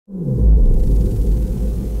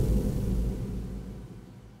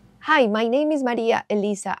Hi, my name is Maria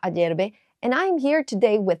Elisa Ayerbe, and I'm here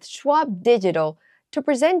today with Schwab Digital to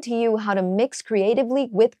present to you how to mix creatively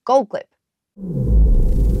with Gold Clip.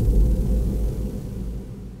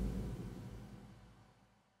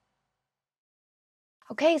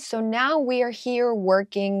 Okay, so now we are here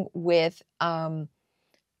working with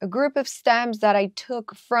a group of stems that I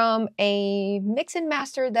took from a mix and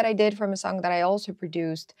master that I did from a song that I also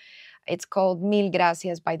produced. It's called Mil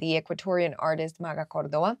Gracias by the Ecuadorian artist Maga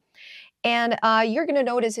Cordova. And you're going to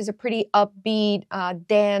notice is a pretty upbeat,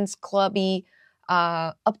 dance, clubby,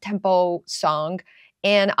 up-tempo song.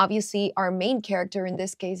 And obviously our main character in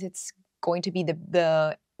this case, it's going to be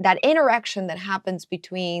that interaction that happens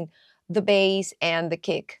between the bass and the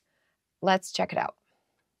kick. Let's check it out.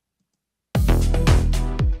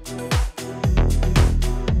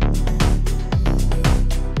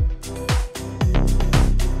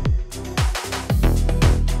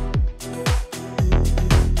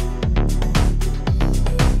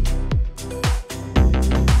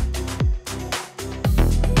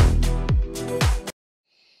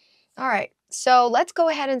 All right, so let's go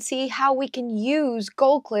ahead and see how we can use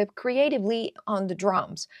Gold Clip creatively on the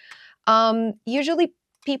drums. Usually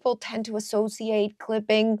people tend to associate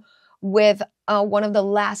clipping with one of the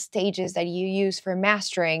last stages that you use for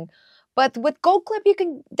mastering. But with Gold Clip, you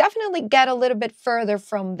can definitely get a little bit further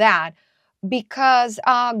from that because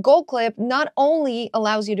Gold Clip not only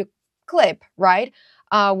allows you to clip, right,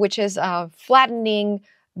 which is flattening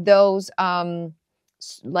those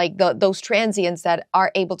those transients that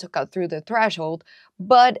are able to cut through the threshold,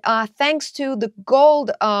 but thanks to the gold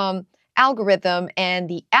algorithm and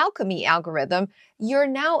the alchemy algorithm, you're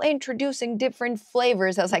now introducing different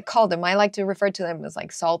flavors, as I call them. I like to refer to them as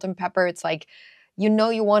like salt and pepper. It's like, you know,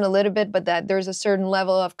 you want a little bit, but that there's a certain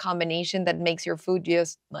level of combination that makes your food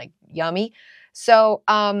just like yummy. So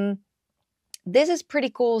this is pretty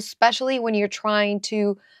cool, especially when you're trying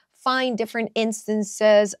to find different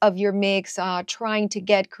instances of your mix, trying to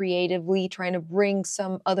get creatively, trying to bring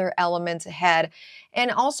some other elements ahead.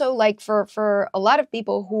 And also like for a lot of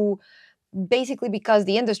people who basically, because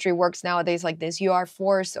the industry works nowadays like this, you are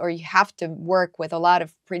forced or you have to work with a lot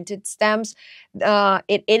of printed stems.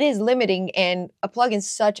 It is limiting, and a plugin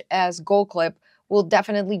such as Gold Clip will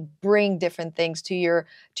definitely bring different things to your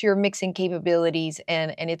mixing capabilities,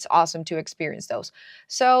 and it's awesome to experience those.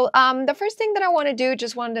 So the first thing that I want to do,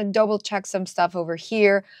 just wanted to double check some stuff over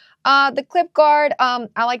here. The clip guard,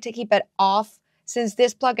 I like to keep it off since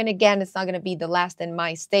this plugin, again, it's not going to be the last in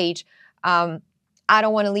my stage. I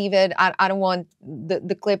don't want to leave it. I don't want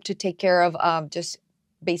the clip to take care of just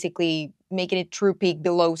basically making it true peak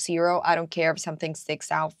below 0. I don't care if something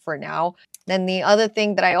sticks out for now. Then the other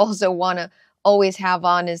thing that I also want to always have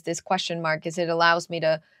on is this question mark, is it allows me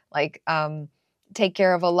to like take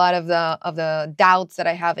care of a lot of the doubts that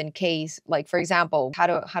I have in case, like for example, how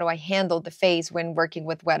do I handle the face when working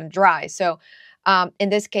with wet and dry. So in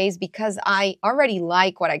this case, because I already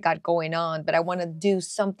like what I got going on, but I want to do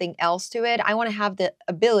something else to it, I want to have the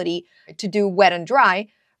ability to do wet and dry.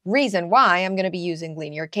 Reason why I'm going to be using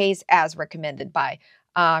linear case as recommended by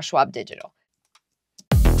Schwab Digital.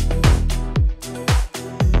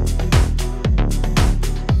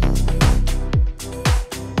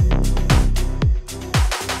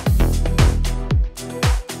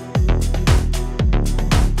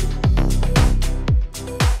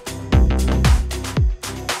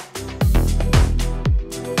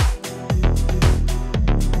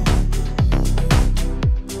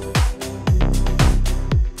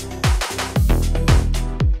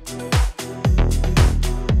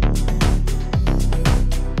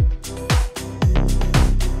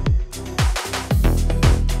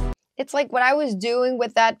 It's like what I was doing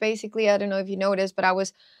with that, basically, I don't know if you noticed, but I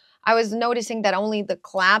was noticing that only the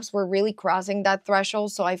claps were really crossing that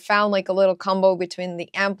threshold. So I found like a little combo between the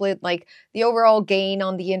amplit, like the overall gain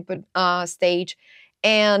on the input stage,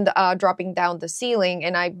 and dropping down the ceiling.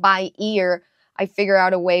 And by ear, I figure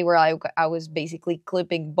out a way where I was basically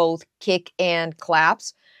clipping both kick and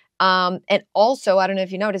claps. And also, I don't know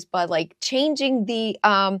if you noticed, but like changing the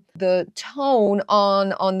tone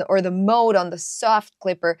on or the mode on the soft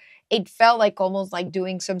clipper, it felt like almost like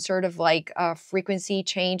doing some sort of like frequency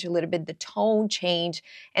change, a little bit the tone change.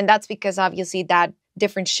 And that's because obviously that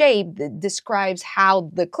different shape describes how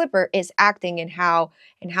the clipper is acting and how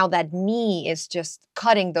that knee is just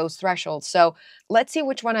cutting those thresholds. So let's see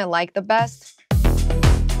which one I like the best.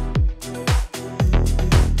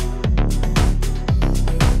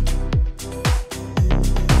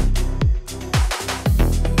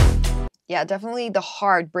 Yeah, definitely the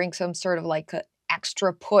hard brings some sort of like a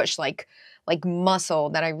extra push, like like muscle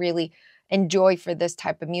that I really enjoy for this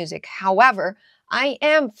type of music. However, I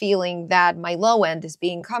am feeling that my low end is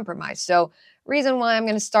being compromised. So reason why I'm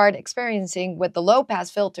going to start experiencing with the low pass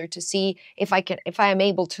filter to see if I am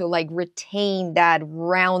able to like retain that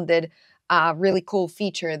rounded, really cool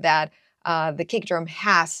feature that the kick drum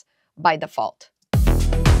has by default.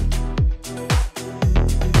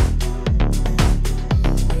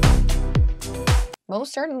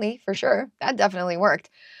 Most certainly, for sure. That definitely worked.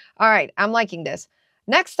 All right, I'm liking this.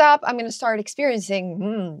 Next up, I'm going to start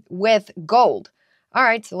experiencing with gold. All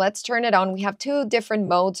right, so let's turn it on. We have two different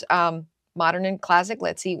modes, modern and classic.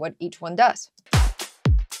 Let's see what each one does.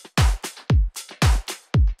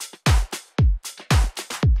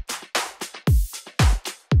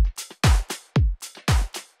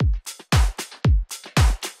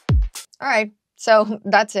 All right, so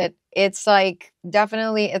that's it. It's like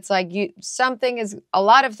definitely, it's like a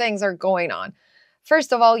lot of things are going on.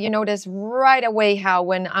 First of all, you notice right away how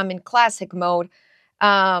when I'm in classic mode,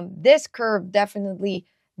 this curve definitely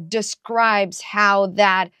describes how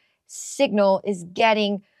that signal is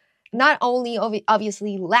getting not only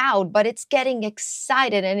obviously loud, but it's getting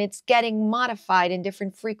excited and it's getting modified in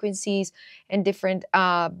different frequencies and different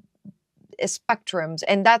spectrums,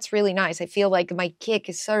 and that's really nice. I feel like my kick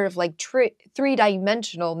is sort of like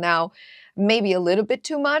three-dimensional now, maybe a little bit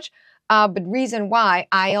too much. But reason why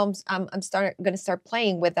I'm going to start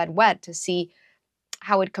playing with that wet to see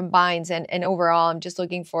how it combines, and overall, I'm just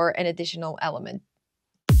looking for an additional element.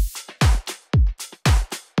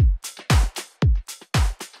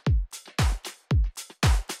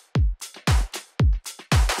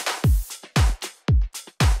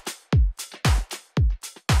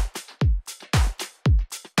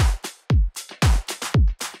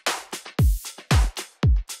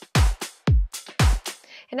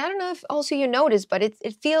 And I don't know if also you notice, but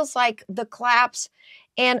it feels like the claps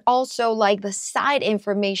and also like the side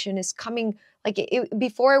information is coming like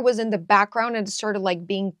before it was in the background and it's sort of like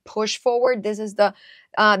being pushed forward. This is the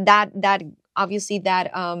that obviously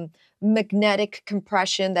that magnetic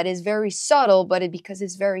compression that is very subtle, but because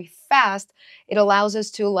it's very fast, it allows us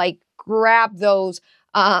to like grab those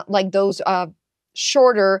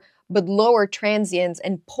shorter but lower transients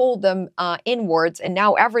and pull them inwards. And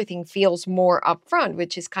now everything feels more upfront,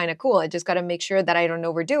 which is kind of cool. I just got to make sure that I don't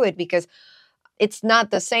overdo it because it's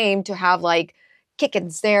not the same to have like kick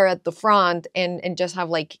and snare at the front and just have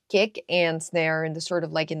like kick and snare in the sort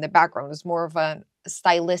of like in the background. It's more of a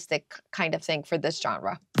stylistic kind of thing for this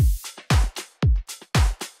genre.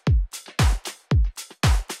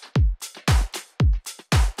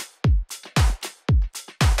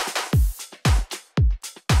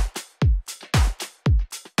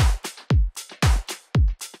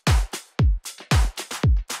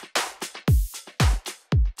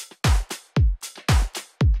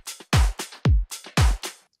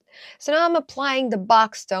 So now I'm applying the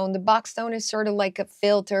box tone. The box tone is sort of like a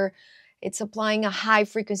filter. It's applying a high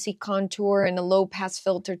frequency contour and a low pass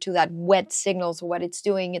filter to that wet signal. So what it's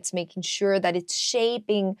doing, it's making sure that it's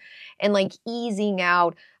shaping and like easing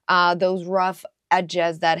out those rough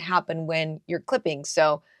edges that happen when you're clipping.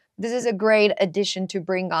 So this is a great addition to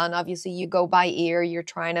bring on. Obviously, you go by ear, you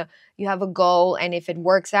have a goal, and if it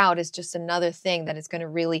works out, it's just another thing that is going to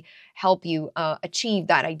really help you achieve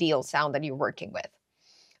that ideal sound that you're working with.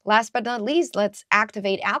 Last but not least, let's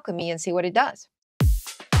activate alchemy and see what it does.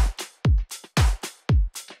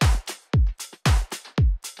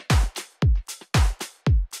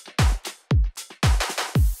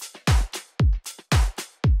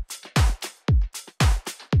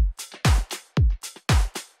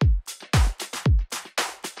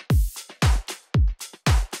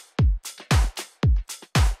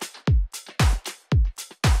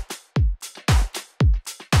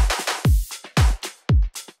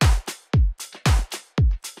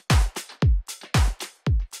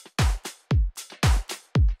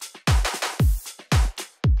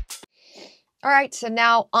 All right, so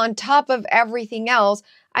now on top of everything else,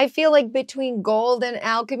 I feel like between gold and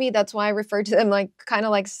alchemy, that's why I refer to them like kind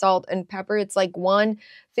of like salt and pepper. It's like one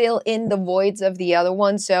fill in the voids of the other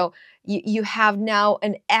one. So you have now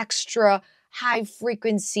an extra high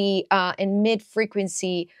frequency and mid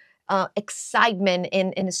frequency excitement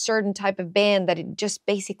in a certain type of band that it just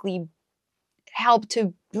basically helped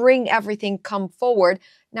to bring everything come forward.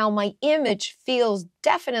 Now my image feels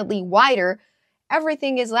definitely wider.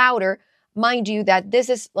 Everything is louder. Mind you that this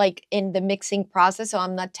is like in the mixing process, so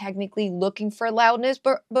I'm not technically looking for loudness,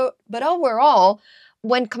 but overall,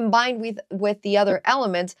 when combined with the other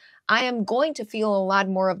elements, I am going to feel a lot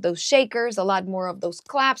more of those shakers, a lot more of those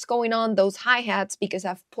claps going on, those hi-hats, because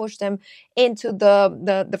I've pushed them into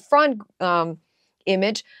the front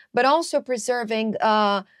image, but also preserving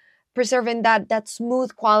that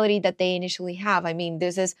smooth quality that they initially have. I mean,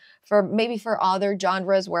 this is for maybe for other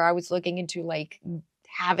genres where I was looking into like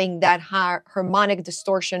having that harmonic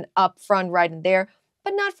distortion up front right in there,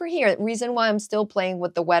 but not for here. Reason why I'm still playing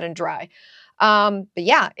with the wet and dry. But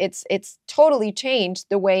yeah, it's totally changed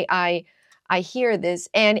the way I hear this.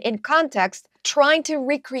 And in context, trying to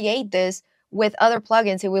recreate this with other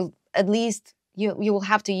plugins, it will at least you will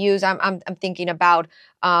have to use. I'm thinking about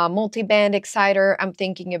multi-band exciter. I'm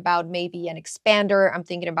thinking about maybe an expander. I'm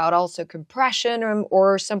thinking about also compression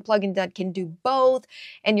or some plugin that can do both.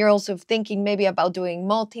 And you're also thinking maybe about doing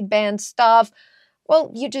multi-band stuff.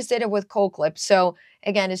 Well, you just did it with Cold Clip. So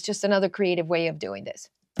again, it's just another creative way of doing this.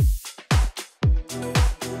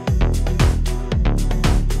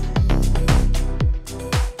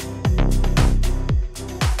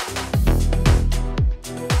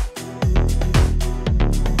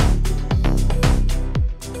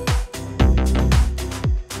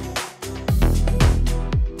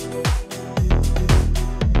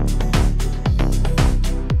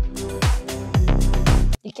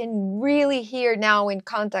 You can really hear now in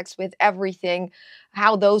context with everything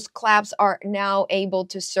how those claps are now able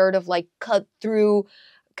to sort of like cut through,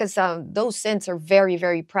 because those synths are very,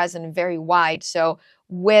 very present and very wide. So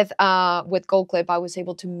with Gold Clip, I was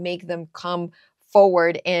able to make them come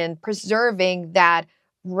forward and preserving that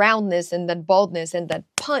roundness and that boldness and that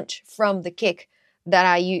punch from the kick that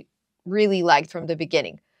I really liked from the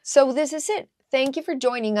beginning. So this is it. Thank you for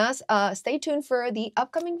joining us. Stay tuned for the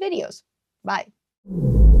upcoming videos. Bye.